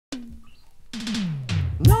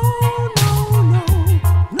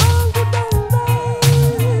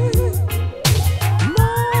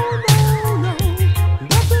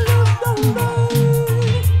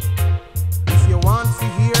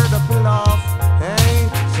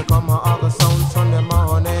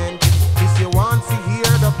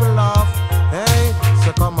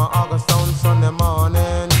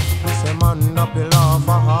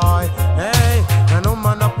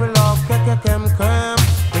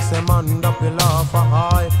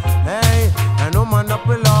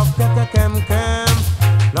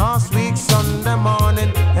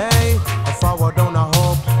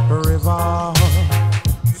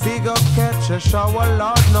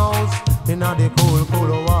the cool,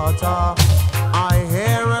 cool water. I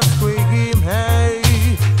hear a scream, hey,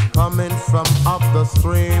 coming from up the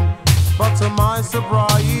stream. But to my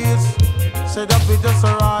surprise, say Duppy just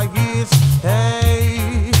a rise,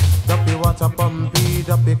 hey. Duppy water pumpy,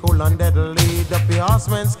 Duppy cool and deadly. Duppy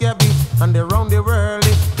horseman scabby and they round the world.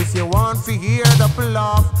 If you want to hear Duppy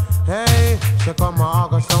laugh, hey, she come a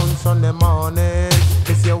August sound Sunday morning.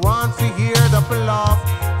 If you want to hear Duppy laugh,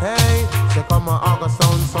 hey, she come a August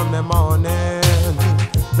sound Sunday morning.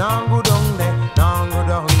 Now go down there, now go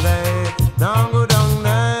down there, now go down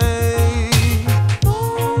there.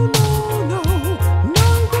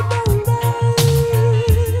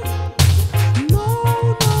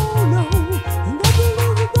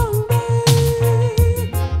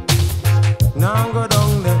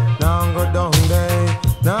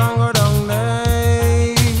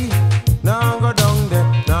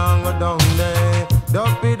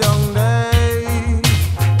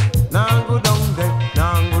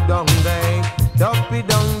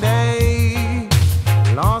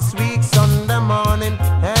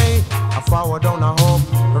 Down a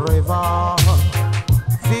Hope River,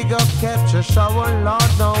 figure catch a shower,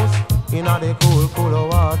 Lord knows, in the cool, cool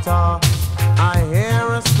water. I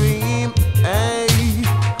hear a scream, hey,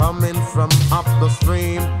 coming from up the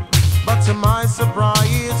stream. But to my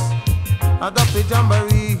surprise, a Duppy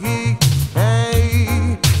jamboree,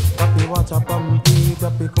 hey. Duppy water pumpy,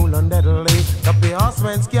 Duppy cool and deadly. Duppy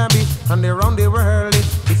horsemen scabby and they round the world.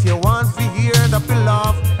 If you want to hear Duppy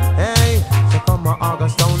laugh, hey, so come on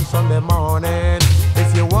August down Sunday morning.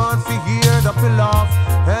 If you want to hear Duppy laugh,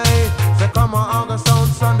 hey, so come on August down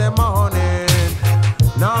Sunday morning.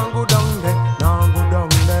 Now go down there, now go down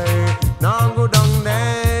there, now go down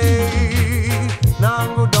there,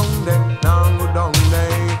 now go down there, now go down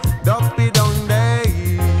there, Duppy down there.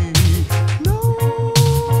 No,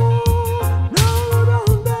 no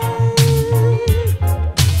down there,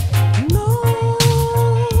 no,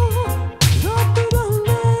 Duppy down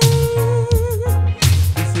there.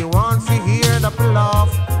 If you want to hear Duppy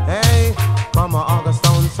laugh, hey, come on August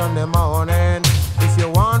down Sunday morning. If you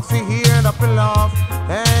want to hear Duppy laugh,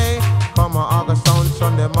 hey, come on August down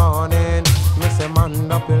Sunday morning. Me say man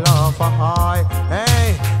Duppy laugh a high,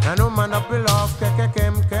 hey, and no man Duppy laugh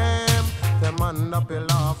kem. The man Duppy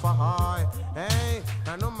laugh a high, hey,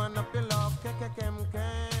 and no man Duppy laugh kem.